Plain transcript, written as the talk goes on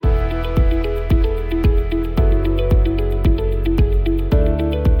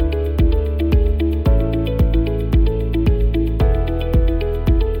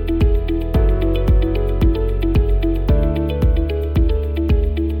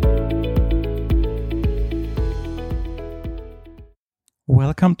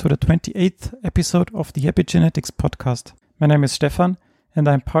welcome to the 28th episode of the Epigenetics podcast. My name is Stefan, and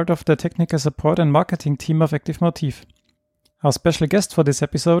I'm part of the technical support and marketing team of Active Motif. Our special guest for this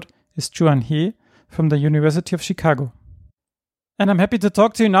episode is Juan He from the University of Chicago. And I'm happy to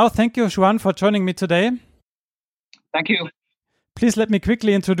talk to you now. Thank you, Juan, for joining me today. Thank you. Please let me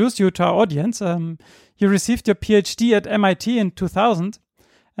quickly introduce you to our audience. You received your PhD at MIT in 2000,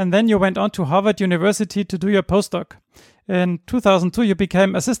 and then you went on to Harvard University to do your postdoc. In 2002, you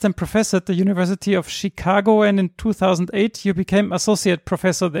became assistant professor at the University of Chicago, and in 2008, you became associate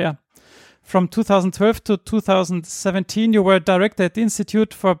professor there. From 2012 to 2017, you were director at the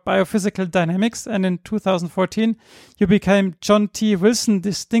Institute for Biophysical Dynamics, and in 2014, you became John T. Wilson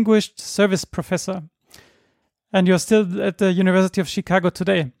Distinguished Service Professor. And you're still at the University of Chicago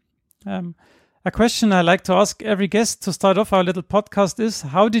today. A question I like to ask every guest to start off our little podcast is,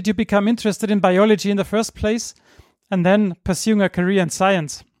 how did you become interested in biology in the first place and then pursuing a career in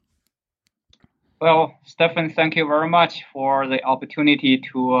science? Well, Stefan, thank you very much for the opportunity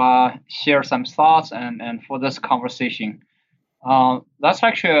to share some thoughts and for this conversation. That's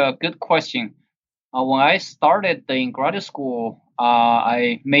actually a good question. When I started in graduate school,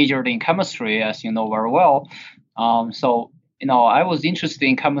 I majored in chemistry, as you know very well. I was interested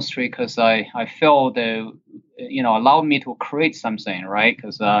in chemistry because I felt that, allowed me to create something, right?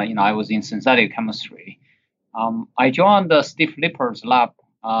 Because, I was in synthetic chemistry. I joined Steve Lipper's lab,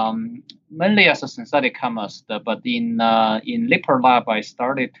 mainly as a synthetic chemist, but in Lipper lab, I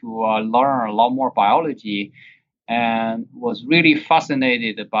started to learn a lot more biology and was really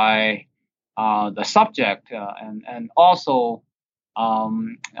fascinated by the subject and also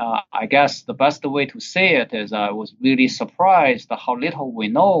I guess the best way to say it is I was really surprised how little we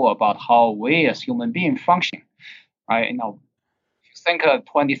know about how we as human beings function, right? If you think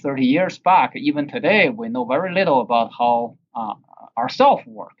 20, 30 years back, even today, we know very little about how our cells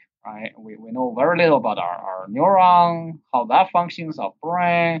work, right? We know very little about our neuron, how that functions, our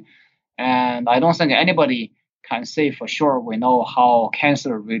brain, and I don't think anybody can say for sure we know how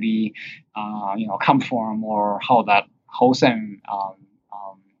cancer really, come from or how that whole thing,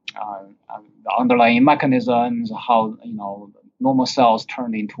 the underlying mechanisms, how normal cells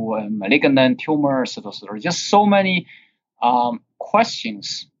turn into a malignant tumor. So there are just so many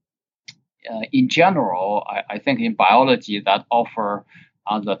questions in general. I think in biology that offer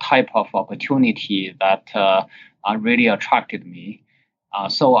the type of opportunity that really attracted me.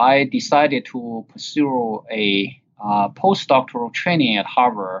 So I decided to pursue a postdoctoral training at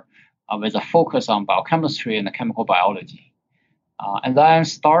Harvard with a focus on biochemistry and chemical biology. And then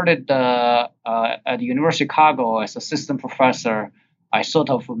started at the University of Chicago as assistant professor. I sort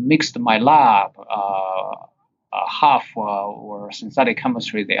of mixed my lab. Half were synthetic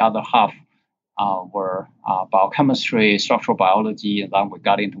chemistry, the other half were biochemistry, structural biology, and then we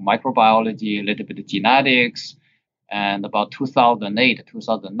got into microbiology, a little bit of genetics. And about 2008,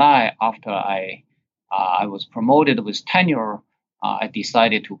 2009, after I was promoted with tenure, I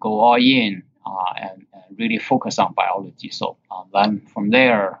decided to go all in and really focus on biology. So then from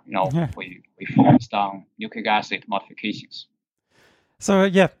there, we focused on nucleic acid modifications. So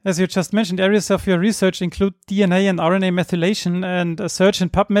as you just mentioned, areas of your research include DNA and RNA methylation, and a search in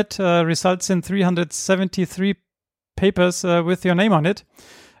PubMed results in 373 papers with your name on it.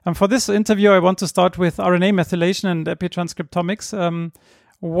 For this interview, I want to start with RNA methylation and epitranscriptomics.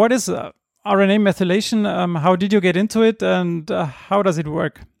 What is RNA methylation? How did you get into it, and how does it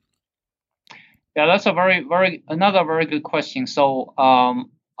work? Yeah, that's another very good question. So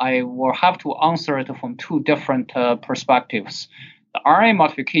I will have to answer it from two different perspectives. The RNA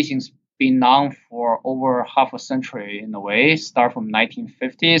modifications been known for over half a century in a way. Start from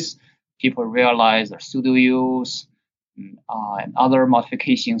 1950s, people realized there's pseudo-use and other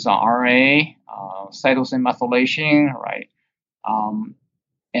modifications on RNA, cytosine methylation, right?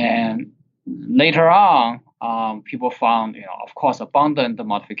 And later on, people found, of course, abundant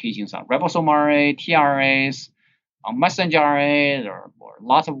modifications on ribosome RNA, tRNAs, on messenger RNA. There were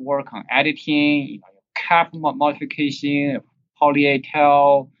lots of work on editing, cap modification, poly-A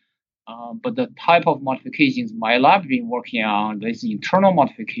tail. But the type of modifications my lab has been working on is internal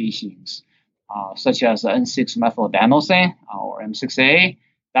modifications, such as N6-methyladenosine or M6A.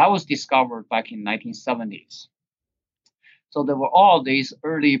 That was discovered back in 1970s. So there were all these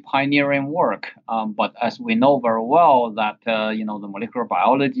early pioneering work, but as we know very well that the molecular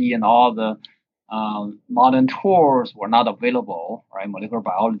biology and all the modern tools were not available, right? Molecular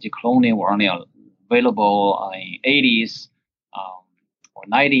biology cloning were only available in 80s or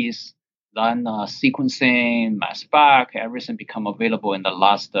 90s. Then sequencing, mass spec, everything become available in the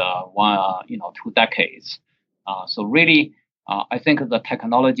last 2 decades. So really, I think the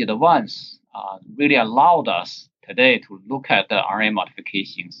technology advance really allowed us today to look at the RNA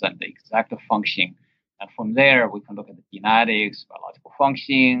modifications and the exact function. And from there, we can look at the genetics, biological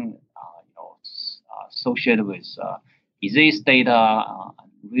function, associated with disease data.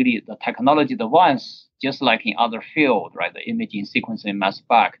 Really, the technology advance, just like in other fields, right? The imaging, sequencing, mass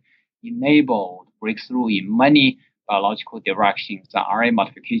spec, enabled breakthrough in many biological directions. And RNA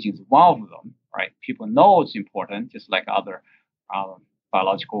modification is one of them, right? People know it's important, just like other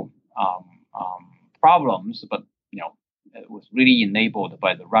biological problems, but it was really enabled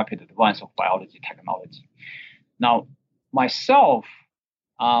by the rapid advance of biology technology. Now, myself,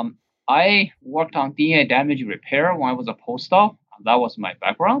 I worked on DNA damage repair when I was a postdoc. That was my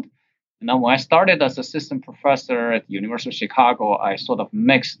background. And then when I started as assistant professor at the University of Chicago, I sort of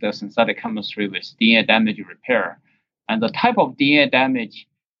mixed the synthetic chemistry with DNA damage repair. And the type of DNA damage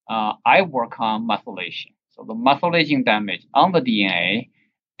I work on methylation. So the methylation damage on the DNA,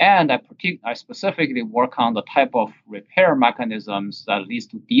 and I specifically work on the type of repair mechanisms that leads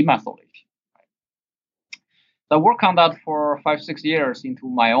to demethylation. So I worked on that for 5-6 years into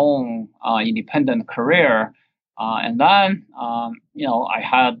my own independent career, and then I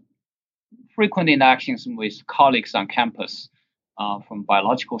had frequent interactions with colleagues on campus from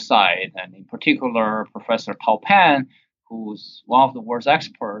biological side, and in particular Professor Tao Pan, who's one of the world's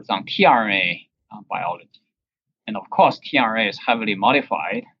experts on tRNA biology. And of course, tRNA is heavily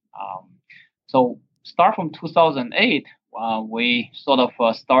modified. So start from 2008, we sort of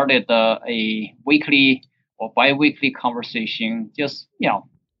started a weekly or bi-weekly conversation, just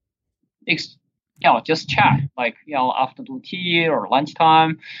just chat, like afternoon tea or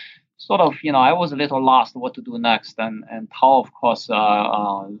lunchtime. Sort of, I was a little lost what to do next, and Tao, of course,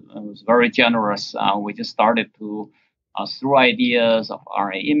 was very generous. We just started to through ideas of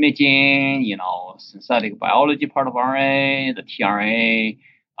RNA imaging, synthetic biology part of RNA, the tRNA,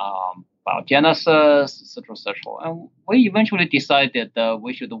 biogenesis, etc., etc. And we eventually decided that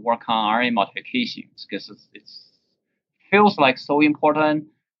we should work on RNA modifications because it feels like so important,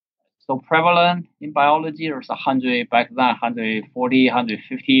 so prevalent in biology. There's 100 back then, 140,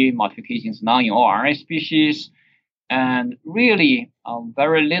 150 modifications now in all RNA species, and really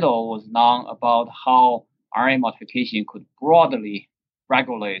very little was known about how RNA modification could broadly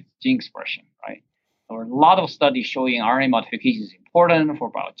regulate gene expression, right? There were a lot of studies showing RNA modification is important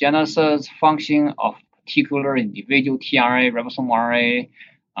for biogenesis, function of particular individual tRNA, ribosomal RNA,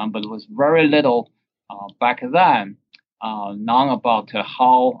 but there was very little back then known about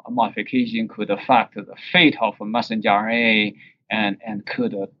how a modification could affect the fate of a messenger RNA and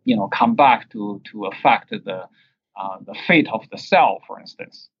could come back to affect the fate of the cell, for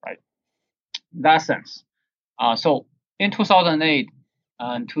instance, right? In that sense. So in 2008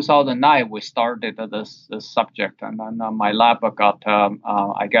 and 2009, we started this subject, and then my lab got,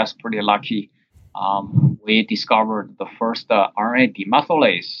 I guess, pretty lucky. We discovered the first RNA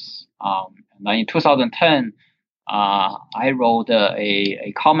demethylase. And then in 2010, I wrote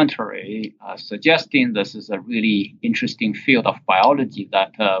a commentary suggesting this is a really interesting field of biology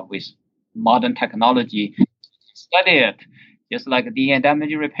that with modern technology, study it. Just like DNA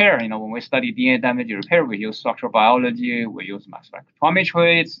damage repair, when we study DNA damage repair, we use structural biology, we use mass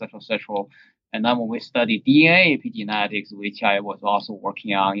spectrometry, etc., etc. And then when we study DNA epigenetics, which I was also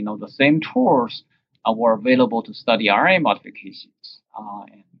working on, the same tools were available to study RNA modifications.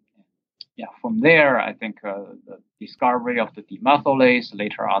 From there, I think the discovery of the demethylase,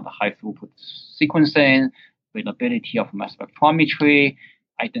 later on the high throughput sequencing, availability of mass spectrometry,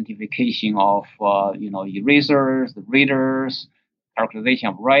 identification of erasers, the readers, characterization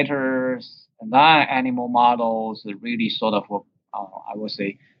of writers, and then animal models really sort of, I would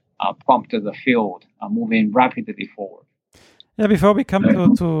say, prompted the field moving rapidly forward. Yeah, before we come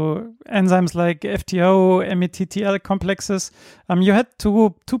to enzymes like FTO, METTL complexes, you had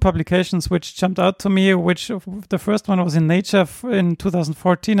two publications which jumped out to me, which the first one was in Nature in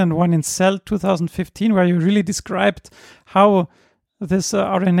 2014 and one in Cell 2015, where you really described how this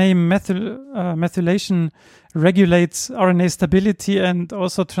RNA methylation regulates RNA stability and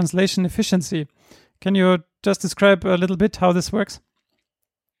also translation efficiency. Can you just describe a little bit how this works?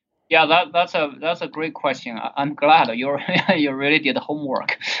 Yeah, that's a great question. I'm glad you really did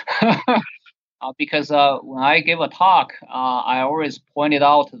homework. Because when I gave a talk, I always pointed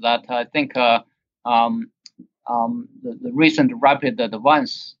out that I think the recent rapid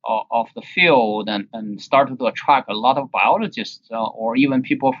advance of the field and started to attract a lot of biologists or even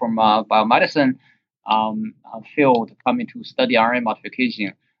people from biomedicine field coming to study RNA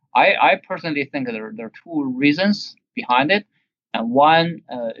modification. I personally think there are two reasons behind it. And one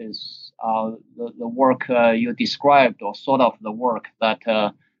is the work you described, or sort of the work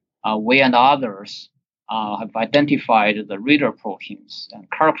that we and others have identified the reader proteins and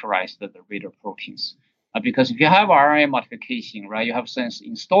characterized the reader proteins. Because if you have RNA modification, right, you have since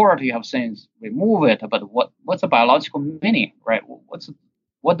install it, you have since remove it, but what's the biological meaning, right?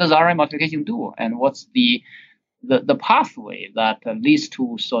 What does RNA modification do, and what's the pathway that leads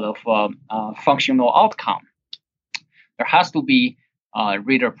to sort of functional outcome? There has to be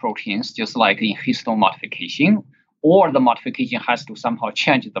reader proteins, just like in histone modification, or the modification has to somehow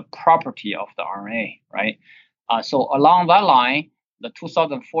change the property of the RNA, right? So along that line, the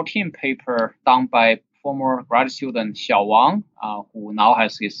 2014 paper done by former grad student Xiao Wang, who now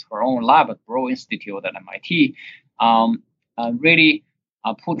has her own lab at Broad Institute at MIT, really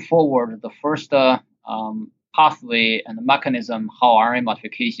put forward the first pathway and mechanism how RNA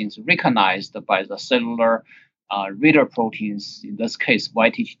modification is recognized by the cellular reader proteins, in this case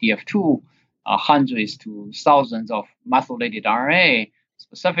YTHDF2, hundreds to thousands of methylated RNA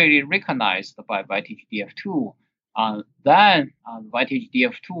specifically recognized by YTHDF2. Then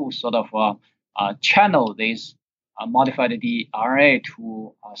YTHDF2 sort of channel this modified RNA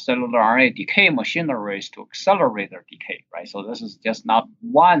to cellular RNA decay machineries to accelerate their decay, right? So this is just not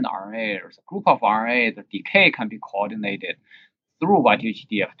one RNA, there's a group of RNA. The decay can be coordinated through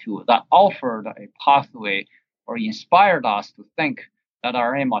YTHDF2. That offered a pathway or inspired us to think that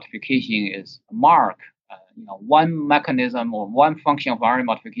RNA modification is a mark. One mechanism or one function of RNA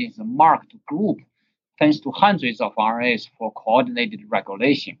modification is a mark to group tens to hundreds of RNAs for coordinated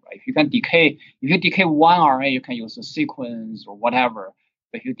regulation. Right? If you decay one RNA, you can use a sequence or whatever.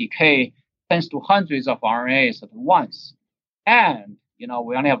 But if you decay tens to hundreds of RNAs at once, and we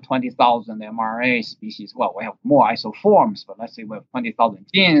only have 20,000 mRNA species. Well, we have more isoforms, but let's say we have 20,000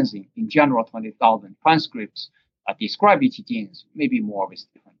 genes. In general, 20,000 transcripts describe each genes, maybe more with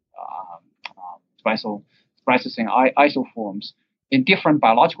different splicing isoforms. In different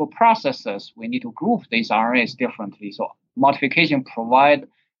biological processes, we need to group these RNAs differently. So modification provide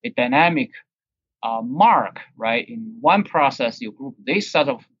a dynamic mark, right? In one process, you group this set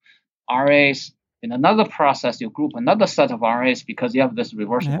of RNAs. In another process, you group another set of RNAs because you have this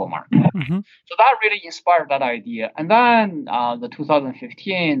reversible mark. Mm-hmm. So that really inspired that idea. And then the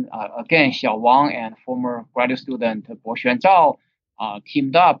 2015, again, Xiao Wang and former graduate student Boxuan Zhao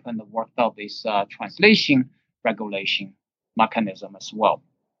teamed up and worked out this translation regulation mechanism as well.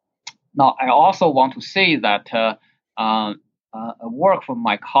 Now, I also want to say that a work from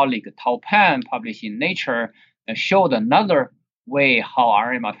my colleague Tao Pan, published in Nature, showed another way how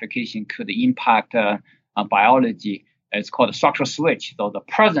RNA modification could impact biology. It's called a structural switch. So the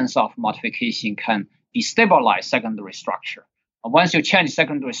presence of modification can destabilize secondary structure. Once you change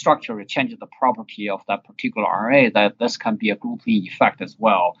secondary structure, you change the property of that particular RNA. That this can be a grouping effect as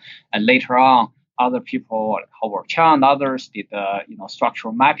well. And later on, other people, like Howard Chan and others, did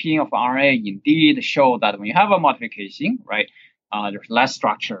structural mapping of RNA. Indeed, show that when you have a modification, right, there's less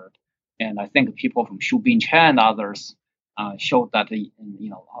structured. And I think people from Shubin Chen and others showed that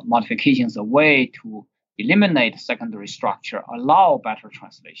modification is a way to eliminate secondary structure, allow better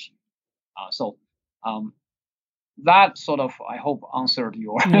translation. So that sort of, I hope, answered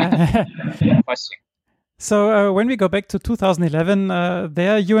your question. So when we go back to 2011,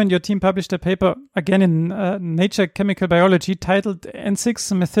 there you and your team published a paper, again in Nature Chemical Biology, titled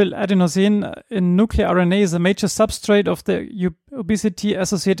N6-methyladenosine in nuclear RNA is a major substrate of the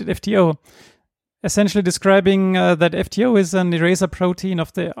obesity-associated FTO, essentially describing that FTO is an eraser protein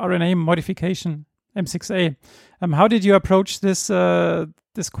of the RNA modification, M6A. How did you approach this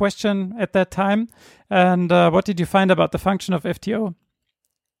this question at that time, and what did you find about the function of FTO?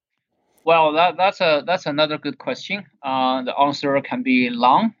 Well, that's another good question. The answer can be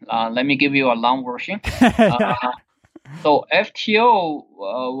long. Let me give you a long version. So FTO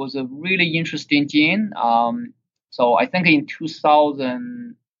was a really interesting gene. So I think in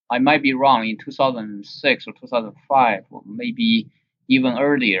 2000, I might be wrong, in 2006 or 2005, or maybe even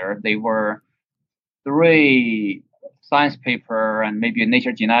earlier, there were 3 science paper and maybe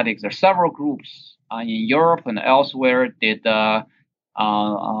Nature Genetics. There are several groups in Europe and elsewhere did a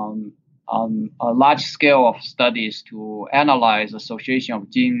large scale of studies to analyze association of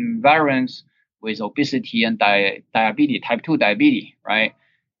gene variants with obesity and diabetes, type 2 diabetes, right?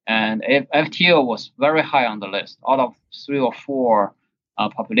 And FTO was very high on the list. Out of 3 or 4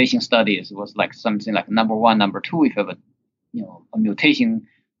 population studies, it was like something like number 1, number 2. If you have a mutation,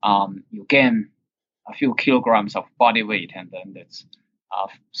 you gain a few kilograms of body weight, and then it's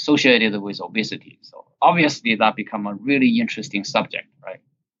associated with obesity. So obviously that become a really interesting subject, right?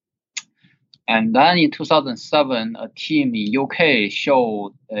 And then in 2007, a team in UK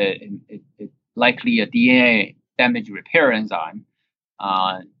showed likely a DNA damage repair enzyme,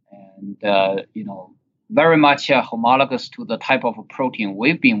 very much homologous to the type of protein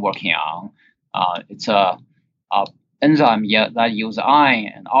we've been working on. It's a enzyme that uses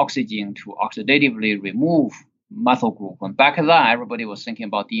iron and oxygen to oxidatively remove methyl group. And back then, everybody was thinking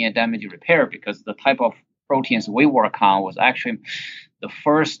about DNA damage repair because the type of proteins we work on was actually the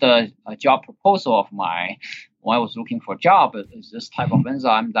first job proposal of mine when I was looking for a job is this type of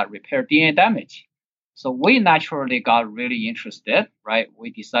enzyme that repair DNA damage. So we naturally got really interested, right?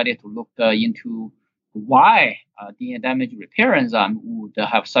 We decided to look into why DNA damage repair enzyme would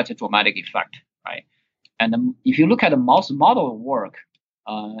have such a dramatic effect, right? And if you look at the mouse model work,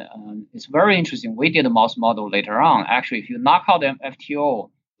 it's very interesting. We did a mouse model later on. Actually, if you knock out FTO,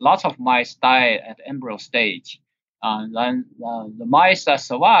 lots of mice die at embryo stage. Then the mice that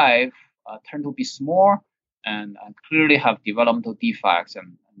survive tend to be small and clearly have developmental defects,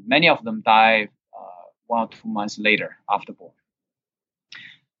 and many of them die 1 or 2 months later after birth.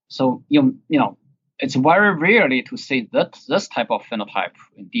 So it's very rarely to see this type of phenotype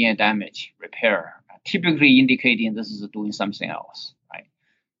in DNA damage repair, typically indicating this is doing something else, right?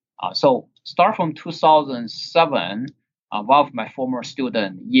 So start from 2007, one of my former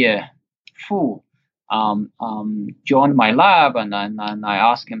student, Ye Fu, joined my lab, and then I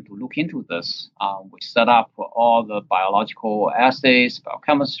asked him to look into this. We set up all the biological assays,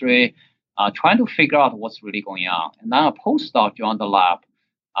 biochemistry, trying to figure out what's really going on. And then a postdoc joined the lab,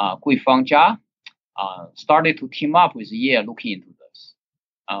 Guifang Jia, started to team up with Ye looking into this.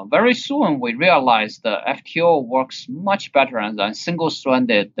 Very soon, we realized the FTO works much better than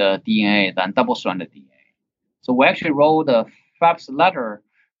single-stranded DNA than double-stranded DNA. So we actually wrote a FAPS letter,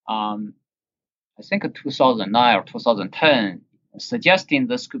 I think in 2009 or 2010, suggesting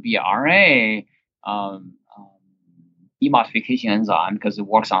this could be RNA demodification enzyme because it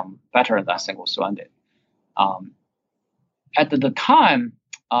works on better than single-stranded. At the time,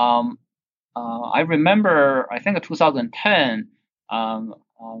 I remember, I think in 2010,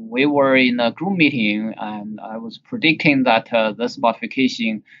 we were in a group meeting, and I was predicting that this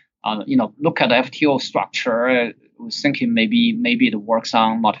modification, look at the FTO structure. I was thinking maybe it works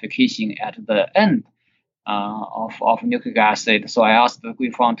on modification at the end of nucleic acid. So I asked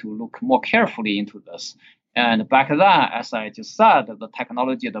Guifang to look more carefully into this. And back then, as I just said, the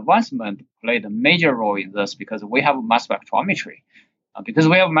technology advancement played a major role in this because we have mass spectrometry. Because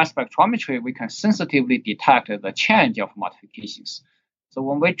we have mass spectrometry, we can sensitively detect the change of modifications. So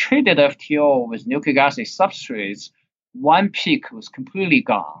when we treated FTO with nucleic acid substrates, one peak was completely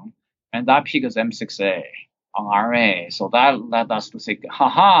gone, and that peak is M6A on RNA. So that led us to say,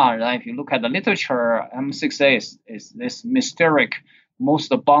 if you look at the literature, M6A is this mysterious,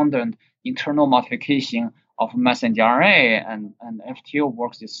 most abundant internal modification of messenger RNA, and FTO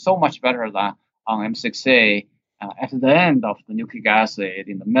works so much better than on M6A at the end of the nucleic acid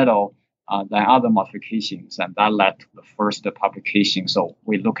in the middle than other modifications, and that led to the first publication. So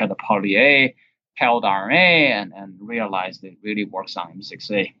we look at the poly-A held RNA and realized it really works on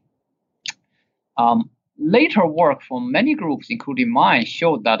M6A. Later work from many groups, including mine,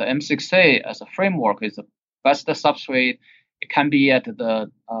 showed that M6A as a framework is the best substrate. It can be at the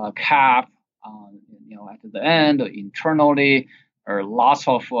cap, at the end, internally, or lots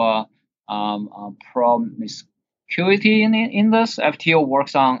of promiscuity in this. FTO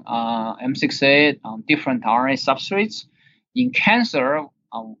works on M6A on different RNA substrates. In cancer,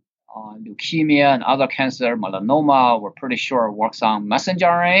 leukemia and other cancer, melanoma, we're pretty sure it works on messenger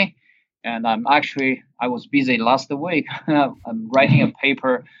RNA. And I was busy last week. I'm writing a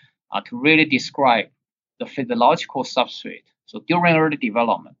paper to really describe the physiological substrate. So during early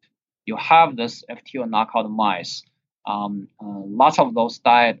development, you have this FTO knockout mice. Lots of those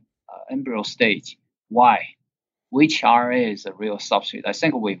died embryo stage. Why? Which RNA is a real substrate? I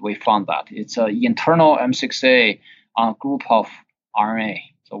think we found that. It's an internal M6A group of RNA.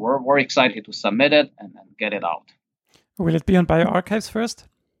 So we're excited to submit it and get it out. Will it be on bioRxiv first?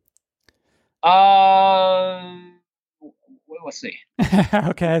 We'll see.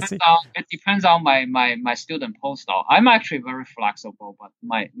 Okay, I see. It depends on my student postdoc. I'm actually very flexible, but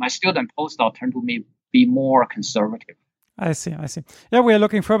my student postdoc tend to be more conservative. I see. Yeah, we are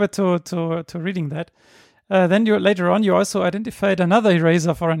looking forward to reading that. Then later on, you also identified another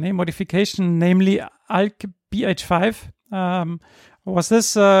eraser for RNA modification, namely ALK-BH5. Was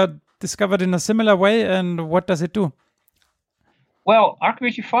this discovered in a similar way, and what does it do? Well,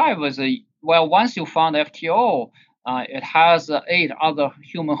 ALK-BH5 was once you found FTO, it has 8 other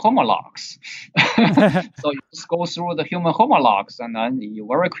human homologs. So you just go through the human homologs, and then you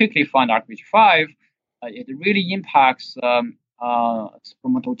very quickly find RQG5. It really impacts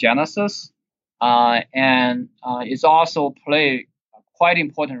spermatogenesis, and it's also play quite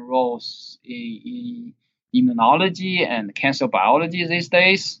important roles in immunology and cancer biology these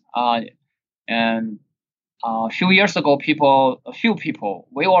days. And a few years ago, a few people,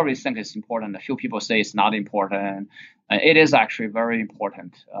 we always think it's important. A few people say it's not important. It is actually a very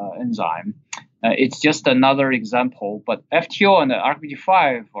important enzyme. It's just another example, but FTO and the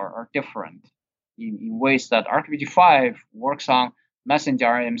RQG5 are different in ways that RQG5 works on messenger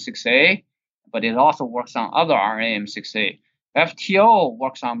RNA-M6A, but it also works on other RNA-M6A. FTO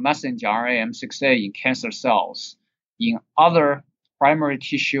works on messenger RNA-M6A in cancer cells. In other primary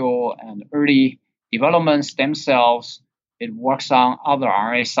tissue and early development stem cells, it works on other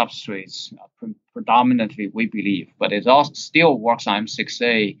RNA substrates, predominantly, we believe, but it also still works on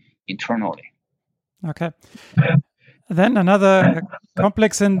M6A internally. Okay. Then another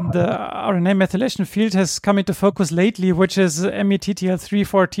complex in the RNA methylation field has come into focus lately, which is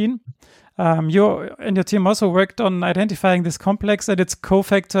METTL314. You and your team also worked on identifying this complex and its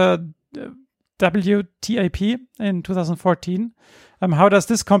cofactor WTAP in 2014. How does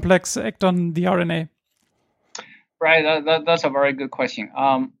this complex act on the RNA? Right, that's a very good question.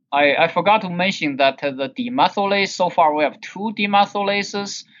 I forgot to mention that the demethylase, so far we have 2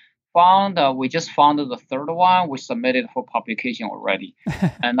 demethylases found. We just found the 3rd one. We submitted for publication already.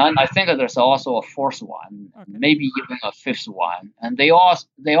 And then I think there's also a 4th one, okay, maybe even a 5th one. And they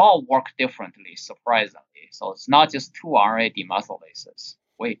all work differently, surprisingly. So it's not just 2 RNA demethylases.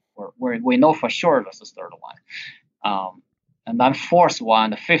 We know for sure that's the 3rd one. And then 4th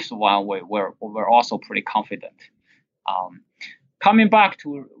one, the 5th one, we're also pretty confident. Coming back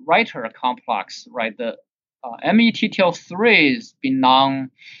to writer complex, right? The METTL3 has been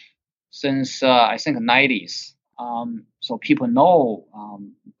known since I think 90s. So people know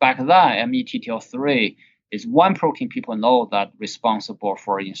back then METTL3 is one protein people know that responsible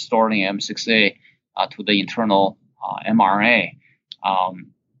for installing M6A to the internal mRNA.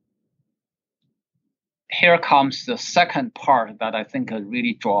 Here comes the second part that I think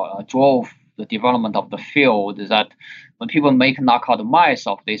really drove the development of the field, is that when people make knockout mice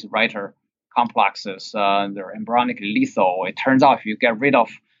of these writer complexes, they're embryonically lethal. It turns out if you get rid of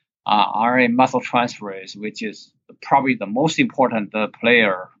RNA methyltransferase, which is probably the most important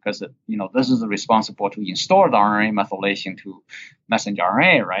player, because this is responsible to install the RNA methylation to messenger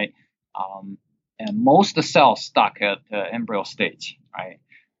RNA, right? And most cells stuck at the embryo stage, right?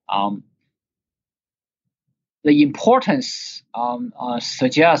 The importance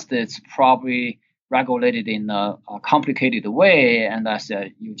suggests it's probably regulated in a complicated way, and as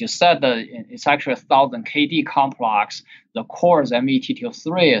you just said, it's actually 1000 KD complex. The core is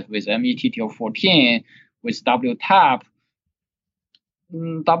METTL3 with METTL14 with WTAP.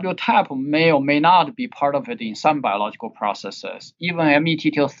 WTAP may or may not be part of it in some biological processes. Even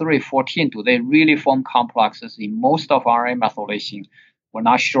METTL3, 14, do they really form complexes in most of RNA methylation? We're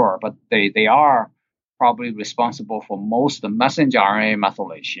not sure, but they are probably responsible for most messenger RNA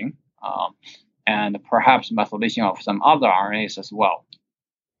methylation, and perhaps methylation of some other RNAs as well.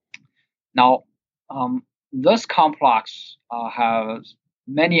 Now, this complex has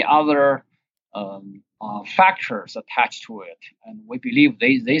many other factors attached to it, and we believe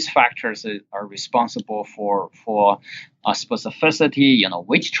these factors are responsible for specificity,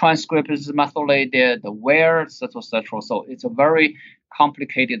 which transcript is methylated, where, etc., etc. So it's a very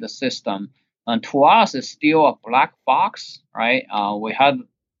complicated system. And to us, it's still a black box, right? We had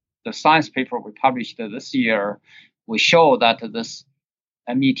the science paper we published this year. We show that this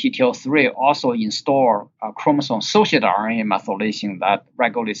METTL3 also install chromosome-associated RNA methylation that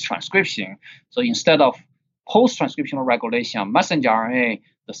regulates transcription. So instead of post-transcriptional regulation of messenger RNA,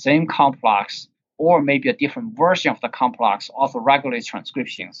 the same complex or maybe a different version of the complex also regulates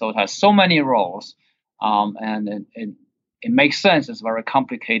transcription. So it has so many roles, and it makes sense. It's very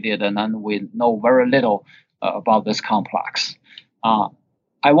complicated, and then we know very little about this complex.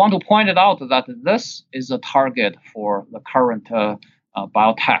 I want to point it out that this is a target for the current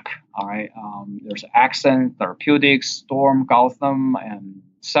biotech. All right, there's Accent Therapeutics, Storm, Gotham, and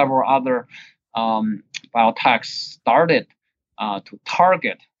several other biotechs started to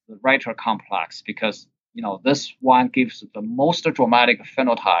target the writer complex because this one gives the most dramatic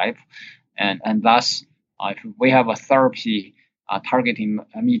phenotype, and thus if we have a therapy targeting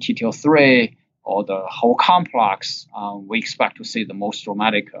METTL3 or the whole complex, we expect to see the most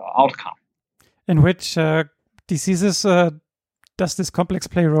dramatic outcome. In which diseases does this complex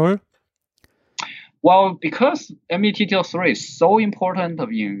play a role? Well, because METTL3 is so important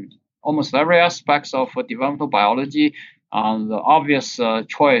in almost every aspect of developmental biology, the obvious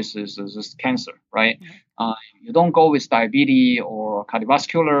choice is cancer, right? Mm-hmm. You don't go with diabetes or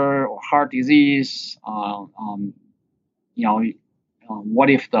cardiovascular or heart disease. What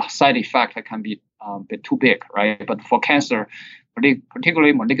if the side effect can be a bit too big, right? But for cancer,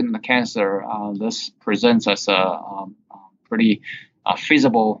 particularly malignant cancer, this presents as a pretty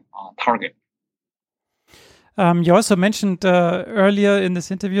feasible target. You also mentioned earlier in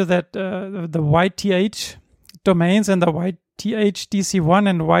this interview that the YTH domains and the YTH-DC1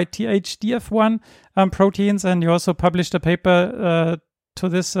 and YTH-DF1 proteins, and you also published a paper to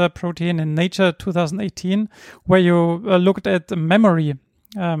this protein in Nature 2018, where you looked at the memory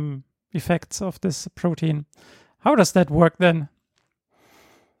effects of this protein. How does that work then?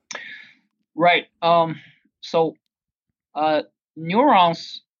 Right. So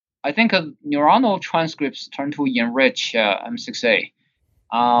neurons, I think neuronal transcripts tend to enrich M6A.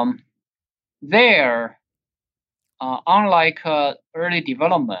 Unlike early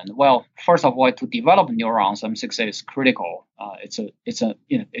development, well, first of all, to develop neurons, M6A is critical. It's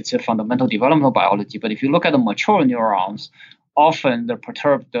a fundamental developmental biology. But if you look at the mature neurons, often they're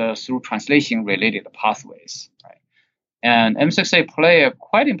perturbed through translation-related pathways, right? And M6A play a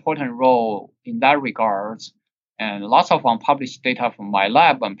quite important role in that regards. And lots of unpublished data from my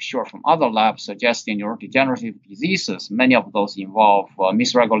lab, I'm sure from other labs, suggesting neurodegenerative diseases, many of those involve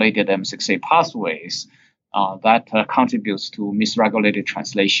misregulated M6A pathways that contributes to misregulated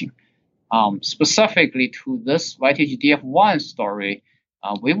translation. Specifically to this YTH-DF1 story,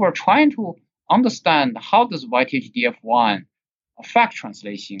 we were trying to understand how does YTH-DF1 affect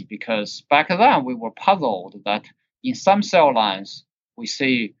translation, because back then we were puzzled that in some cell lines we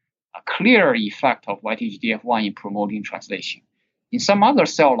see a clear effect of YTH-DF1 in promoting translation. In some other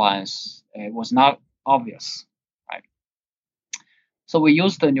cell lines, it was not obvious, right? So we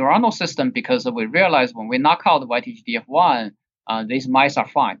used the neuronal system because we realized when we knock out YTH-DF1, these mice are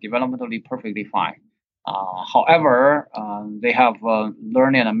fine, developmentally perfectly fine. However, they have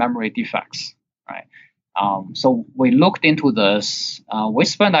learning and memory defects, right? So we looked into this. We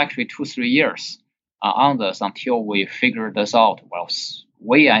spent actually 2-3 years on this until we figured this out. Well,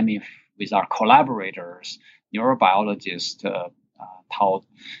 with our collaborators, neurobiologists Tao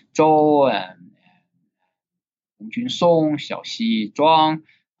Zhou and Hongjun Song, Xiaoxi Zhuang,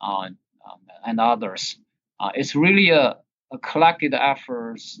 and others. It's really a collected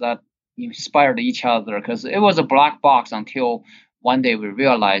efforts that inspired each other, because it was a black box until one day we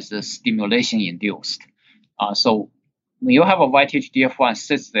realized the stimulation induced. So when you have a YTH-DF1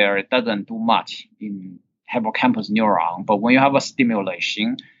 sits there, it doesn't do much in hippocampus neuron, but when you have a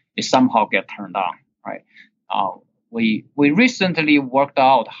stimulation, it somehow get turned on, right? We recently worked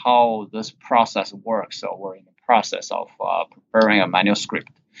out how this process works, so we're in the process of preparing a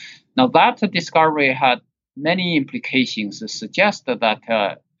manuscript. Now that discovery had many implications that suggest that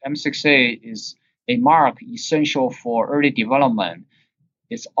M6A is a mark essential for early development.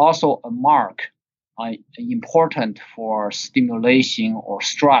 It's also a mark important for stimulation or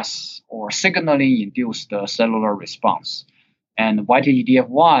stress or signaling induced cellular response. And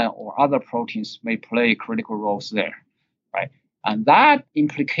YTH-DF1 or other proteins may play critical roles there, right? And that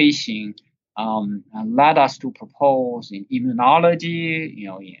implication led us to propose in immunology,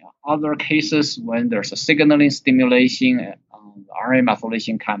 in other cases when there's a signaling stimulation, RNA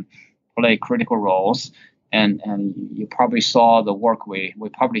methylation can play critical roles. And you probably saw the work we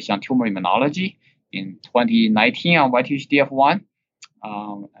published on tumor immunology in 2019 on YTH-DF1.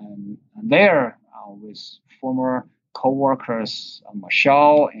 And there, with former co-workers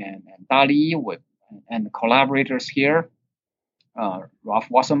Michelle and Dali and collaborators here, Ralph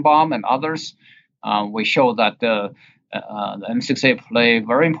Wassenbaum and others, we show that the M6A play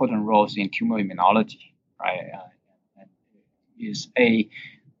very important roles in tumor immunology, right? Is a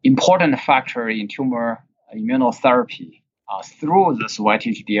important factor in tumor immunotherapy through this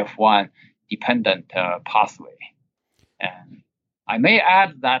YTH-DF1 dependent pathway. And I may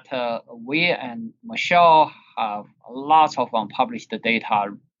add that we and Michelle have lots of unpublished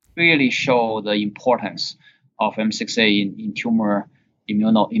data really show the importance of M6A in tumor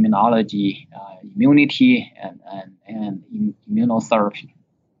immunology, immunity, and immunotherapy.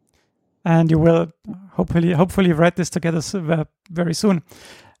 And you will hopefully write this together very soon.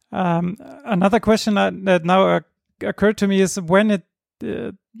 Another question that now occurred to me is when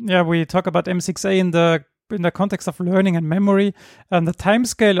we talk about M6A in the context of learning and memory, and the time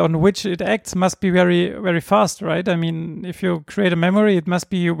scale on which it acts must be very, very fast, right? I mean, if you create a memory, it must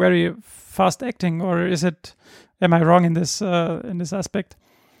be very fast acting, or am I wrong in this aspect?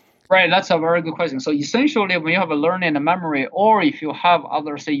 Right, that's a very good question. So essentially, when you have a learning and memory, or if you have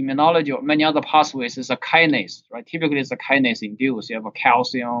other, say, immunology or many other pathways, it's a kinase, right? Typically, it's a kinase induced. You have a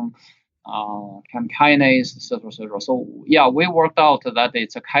calcium, kinase, etc., etc. So yeah, we worked out that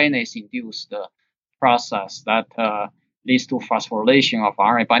it's a kinase induced process that leads to phosphorylation of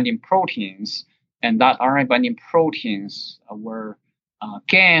RNA binding proteins, and that RNA binding proteins will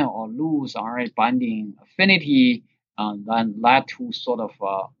gain or lose RNA binding affinity. Then led to sort of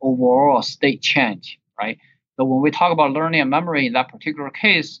overall state change, right? So when we talk about learning and memory in that particular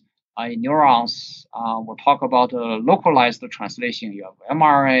case, in neurons, we'll talk about localized translation. You have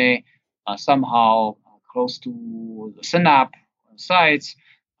mRNA somehow close to the synapse sites.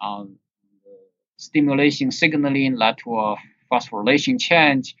 Stimulation signaling led to a phosphorylation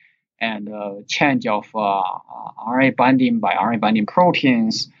change and change of RNA binding by RNA binding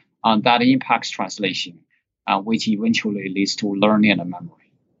proteins that impacts translation. Which eventually leads to learning and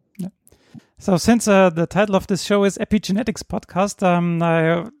memory. Yeah. So since the title of this show is Epigenetics Podcast,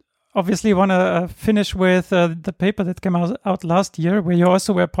 I obviously want to finish with the paper that came out last year, where you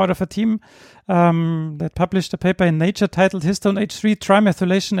also were part of a team that published a paper in Nature titled Histone H3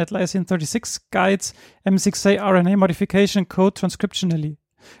 Trimethylation at Lysine 36 Guides M6A RNA Modification Code Transcriptionally,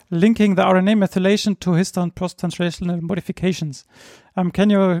 linking the RNA methylation to histone post-translational modifications. Can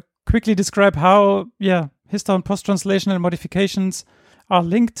you quickly describe how, histone post-translational modifications are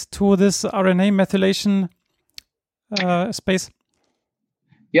linked to this RNA methylation space?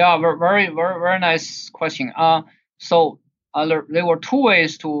 Yeah, very, very, very nice question. So there were two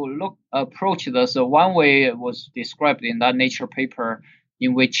ways to approach this. One way was described in that Nature paper,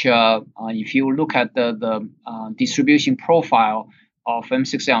 in which if you look at the distribution profile of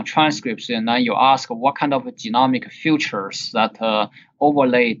M6A on transcripts, and then you ask what kind of genomic features that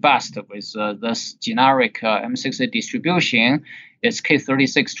overlay best with this generic M6A distribution. It's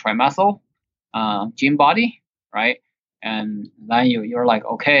K36 trimethyl gene body, right? And then you're like,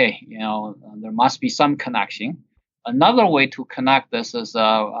 okay, there must be some connection. Another way to connect this is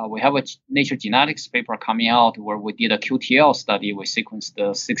we have a Nature Genetics paper coming out where we did a QTL study. We sequenced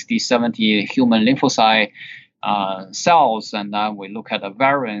the 60, 70 human lymphocyte cells, and then we look at the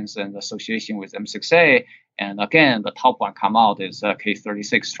variance and association with M6A. And again, the top one come out is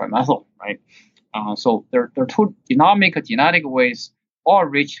K36 trimethyl, right? So there are two genetic ways, all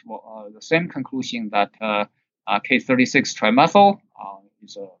reach the same conclusion that K36 trimethyl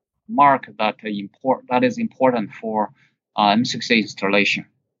is a mark that is important for M6A installation.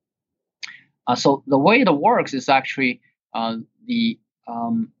 So the way it works is actually the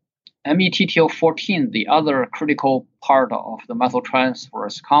METTL14, the other critical part of the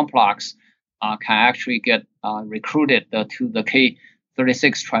methyltransferase complex, can actually get recruited to the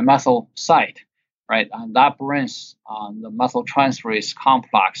K36 trimethyl site, right? And that brings the methyltransferase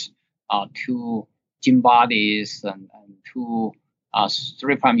complex to gene bodies and to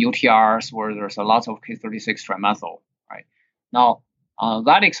 3' UTRs where there's a lot of K36 trimethyl, right? Now,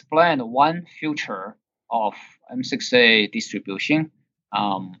 that explains one feature of M6A distribution,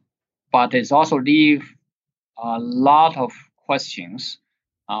 but it also leaves a lot of questions.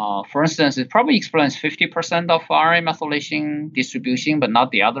 For instance, it probably explains 50% of RNA methylation distribution, but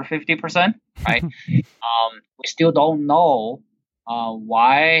not the other 50%, right? We still don't know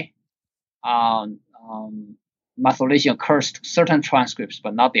why methylation occurs to certain transcripts,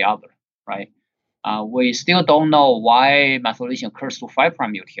 but not the other, right? We still don't know why methylation occurs to 5'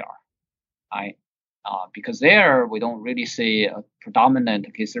 UTR, right? Because there we don't really see a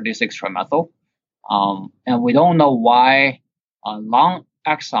predominant K36 trimethyl, and we don't know why long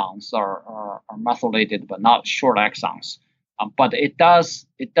exons are methylated but not short exons. But it does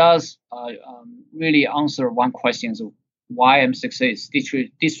really answer one question: is why M6A is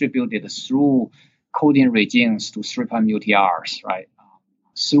distributed through coding regions to 3' UTRs, right?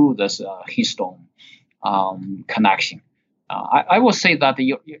 Through this histone connection. I will say that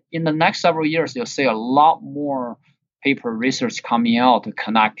in the next several years, you'll see a lot more paper research coming out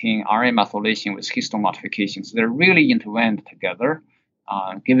connecting RNA methylation with histone modifications. They're really intertwined together,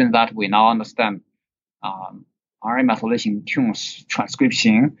 given that we now understand RNA methylation tunes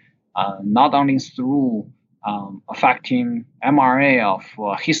transcription, not only through affecting mRNA of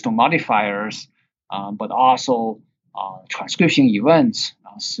histone modifiers, but also transcription events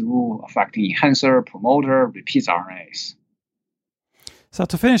through affecting enhancer, promoter, repeat RNAs. So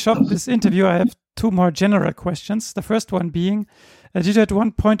to finish up this interview, I have two more general questions. The first one being, did you at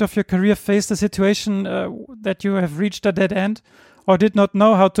one point of your career face the situation that you have reached a dead end, or did not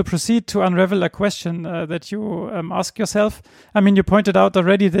know how to proceed to unravel a question that you ask yourself? I mean, you pointed out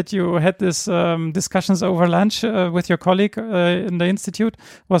already that you had this discussions over lunch with your colleague in the institute.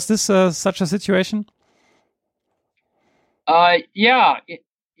 Was this such a situation?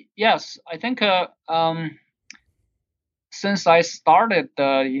 Yes. I think since I started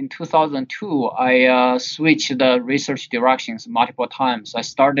in 2002, I switched the research directions multiple times. I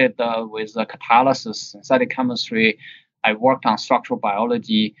started with catalysis, synthetic chemistry. I worked on structural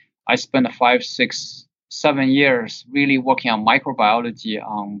biology. I spent 5, 6, 7 years really working on microbiology,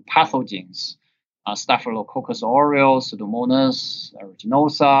 on pathogens, Staphylococcus aureus, Pseudomonas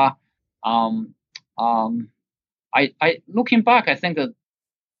aeruginosa. I looking back, I think that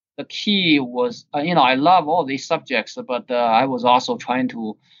the key was, I love all these subjects, but I was also trying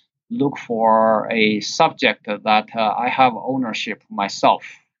to look for a subject that I have ownership myself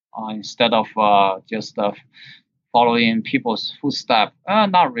instead of just following people's footsteps.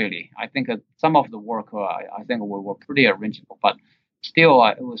 Not really. I think some of the work, I think we were pretty original, but still,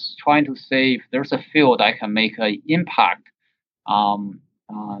 I was trying to say if there's a field I can make an impact,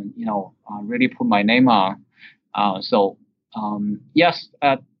 really put my name on. Yes,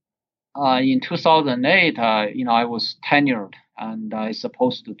 in 2008, I was tenured and I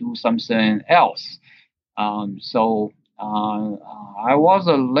supposed to do something else. I was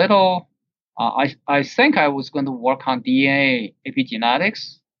a little. I think I was going to work on DNA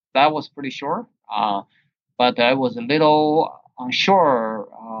epigenetics. That was pretty sure. But I was a little unsure.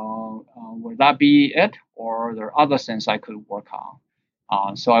 Would that be it, or there are other things I could work on?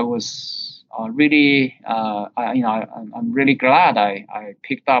 So I was really, I'm really glad I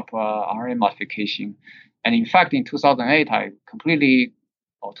picked up RNA modification, and in fact, in 2008,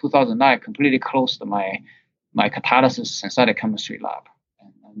 2009, completely closed my catalysis synthetic chemistry lab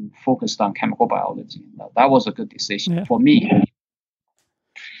and focused on chemical biology. That was a good decision for me.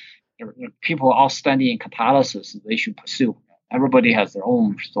 There are people outstanding in catalysis they should pursue. Everybody has their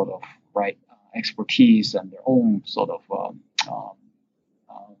own sort of expertise and their own sort of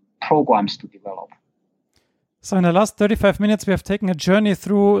programs to develop. So in the last 35 minutes, we have taken a journey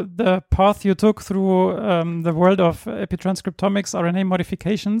through the path you took through the world of epitranscriptomics, RNA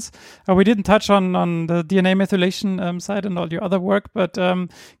modifications. We didn't touch on the DNA methylation side and all your other work, but can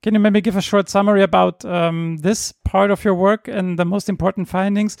you maybe give a short summary about this part of your work and the most important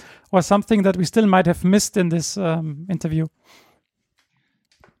findings, or something that we still might have missed in this interview?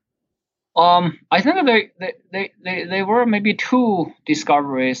 I think they were maybe two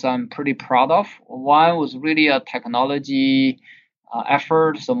discoveries I'm pretty proud of. One was really a technology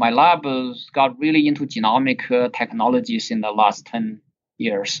effort. So my lab got really into genomic technologies in the last 10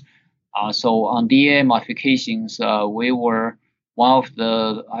 years. So on DNA modifications, we were one of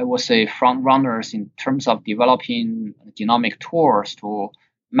the, I would say, front runners in terms of developing genomic tools to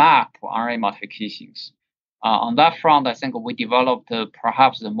map RNA modifications. On that front, I think we developed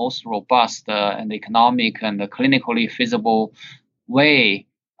perhaps the most robust and economic and clinically feasible way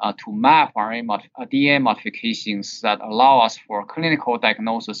to map DNA modifications that allow us for clinical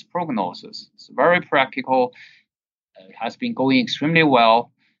diagnosis prognosis. It's very practical. It has been going extremely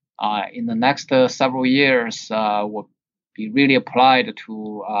well. In the next several years, will be really applied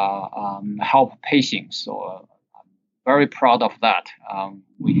to help patients. So I'm very proud of that.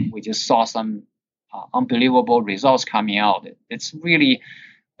 We just saw some unbelievable results coming out. It's really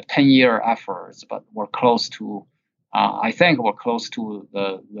a 10-year effort, but we're close to, I think we're close to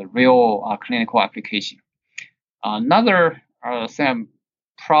the real clinical application. Another thing I'm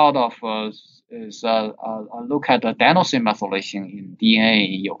proud of is a look at the adenosine methylation in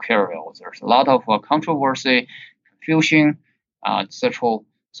DNA in eukaryotes. There's a lot of controversy, confusion, etc.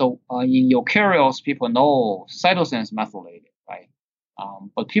 So in eukaryotes, people know cytosine is methylated, right?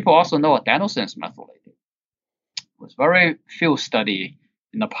 But people also know adenosine is methylated. With very few study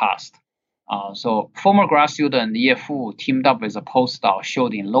in the past. So former grad student Ye Fu teamed up with a postdoc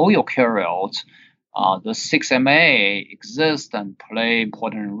showed in low eukaryotes, the 6-MA exists and play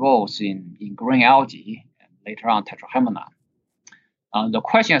important roles in green algae and later on tetrahymena. The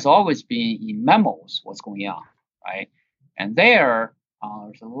question has always been in mammals, what's going on, right? And there's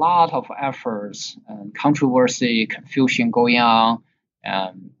a lot of efforts and controversy, confusion going on.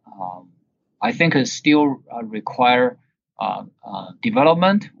 And I think it still require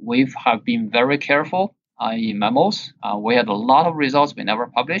development. We have been very careful in mammals. We had a lot of results we never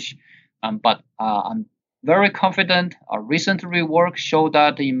published, but I'm very confident. Our recent rework showed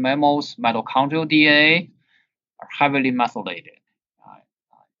that in mammals, mitochondrial DNA are heavily methylated.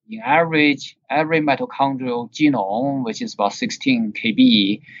 In average, every mitochondrial genome, which is about 16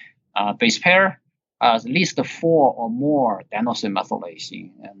 kb base pair, at least 4 or more adenosine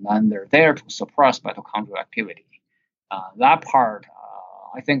methylation, and then they're there to suppress mitochondrial activity. That part,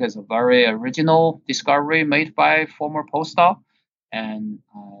 I think, is a very original discovery made by former postdoc. And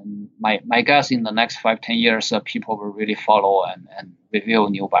my guess in the next 5-10 years, people will really follow and reveal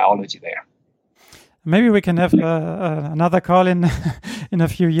new biology there. Maybe we can have another call in in a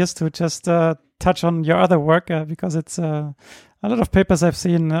few years to just touch on your other work because it's a lot of papers I've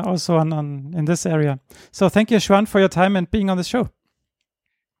seen also on in this area. So thank you, Xuan, for your time and being on the show.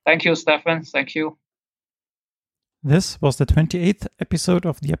 Thank you, Stefan. Thank you. This was the 28th episode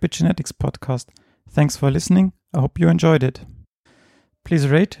of the Epigenetics podcast. Thanks for listening. I hope you enjoyed it. Please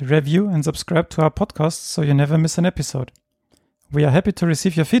rate, review, and subscribe to our podcast so you never miss an episode. We are happy to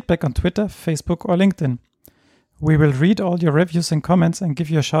receive your feedback on Twitter, Facebook, or LinkedIn. We will read all your reviews and comments and give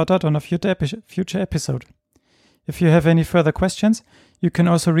you a shout out on a future episode. If you have any further questions, you can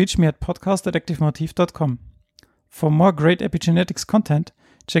also reach me at podcast@activemotif.com. For more great epigenetics content,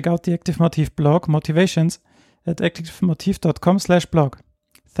 check out the Active Motif blog Motivations at activemotif.com/blog.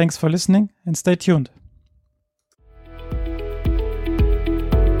 Thanks for listening and stay tuned.